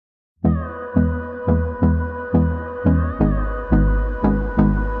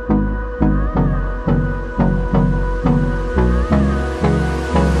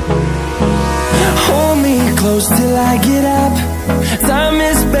close till I get up. Time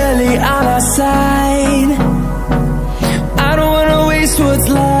is barely on our side. I don't wanna waste what's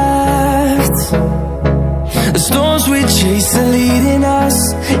left. The storms we chase are leading us,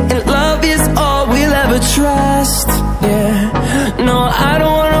 and love is all we'll ever trust. Yeah, no, I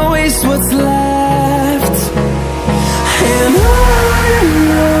don't wanna waste what's left. And on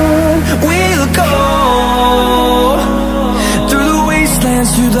we'll go, through the wastelands,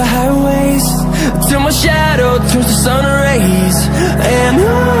 through the highways, till my shadow turns to sun rays. And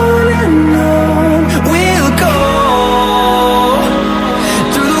on we'll go,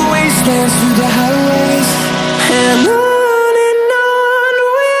 through the wastelands, through the highways, and on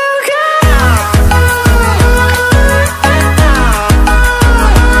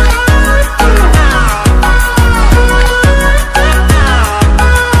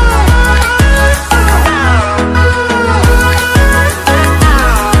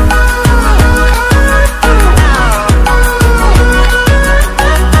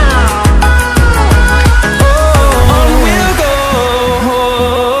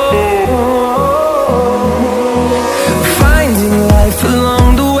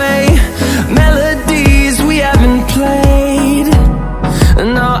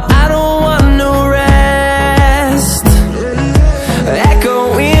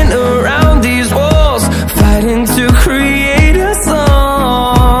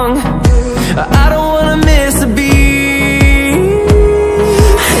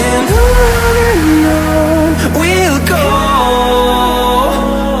we'll go.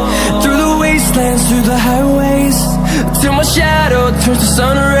 Through the highways, till my shadow turns to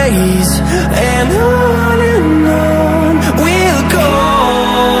sun rays. And on we'll go,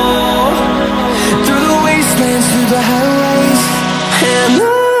 through the wastelands, through the highways, and on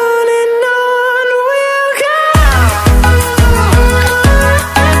we'll go.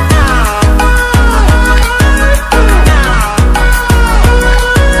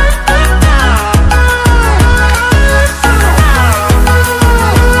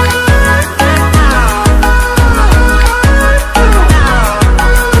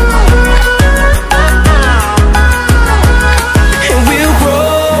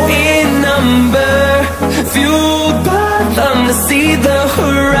 See the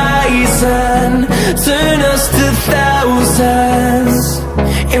horizon turn us to thousands,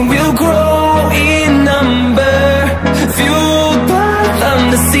 and we'll grow in number, fueled by them.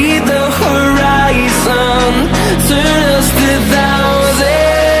 To see the horizon turn us to thousands,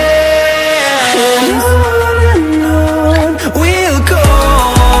 and on we'll go,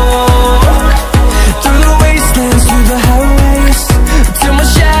 through the wastelands, through the highways, till my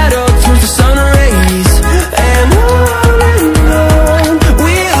shadow turns to sun rays. And on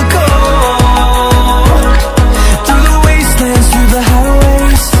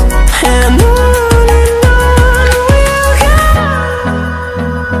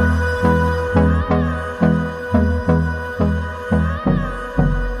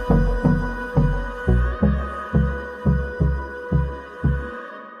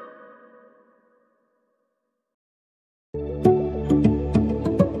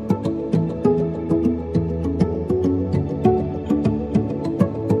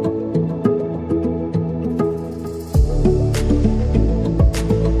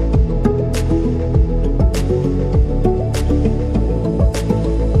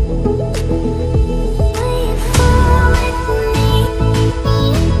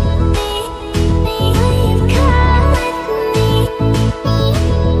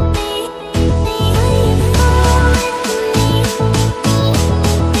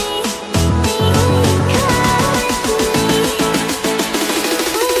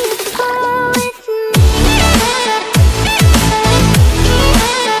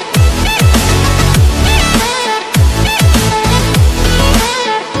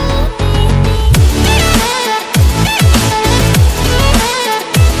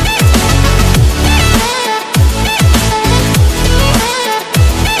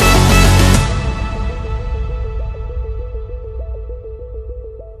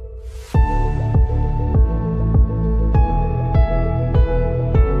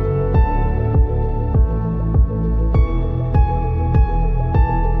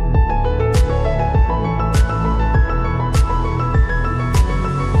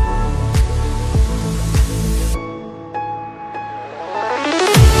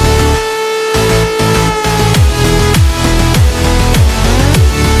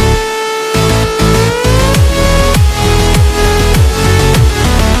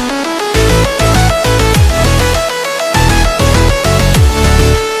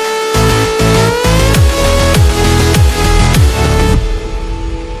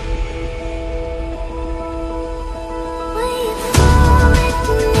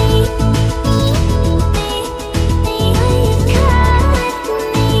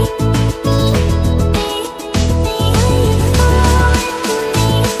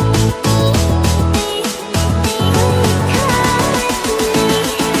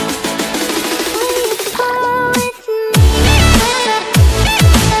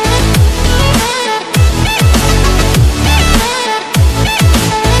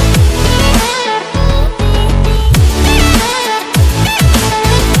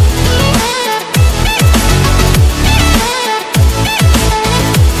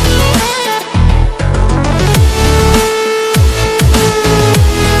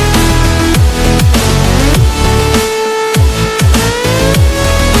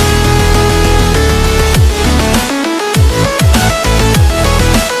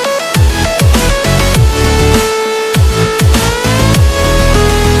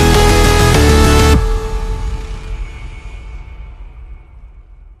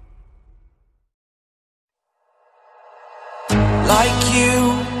like you,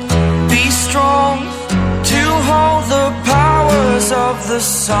 be strong to hold the powers of the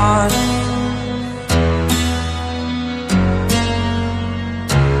sun.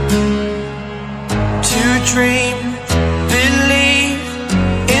 To dream, believe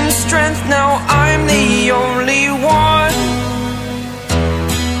in strength, now I'm the only one,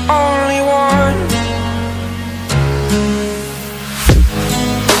 only one.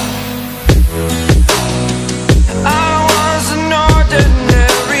 I was an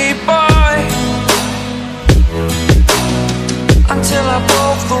ordinary boy until I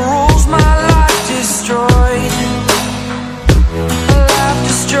broke the rules, my life destroyed, a life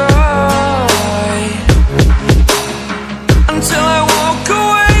destroyed. Until I woke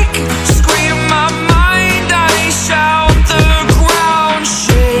awake, scream my mind, I shout, the ground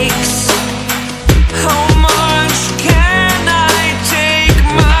shakes. How much can I take?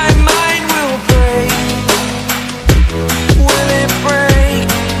 My mind will break. Will it break?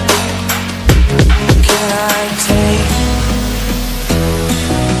 Can I take?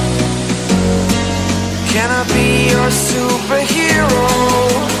 Can I be your superhero?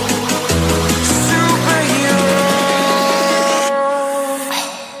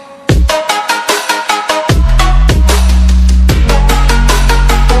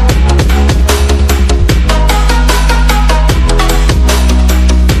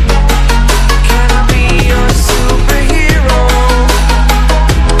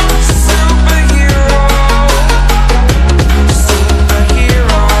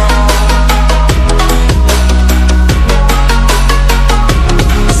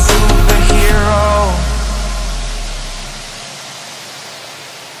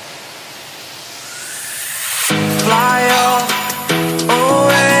 Fly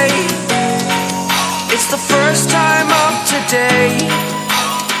away. It's the first time of today.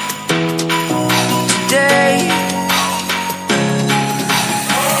 Today.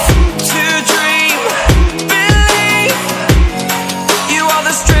 To dream, believe. You are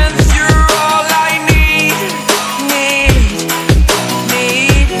the strength, you're all I need.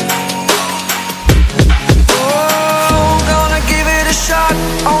 Oh, gonna give it a shot.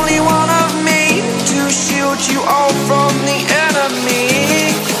 Only one of me to shield you all from the enemy.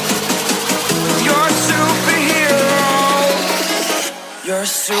 You're a superhero. You're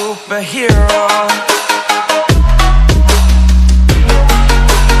a superhero.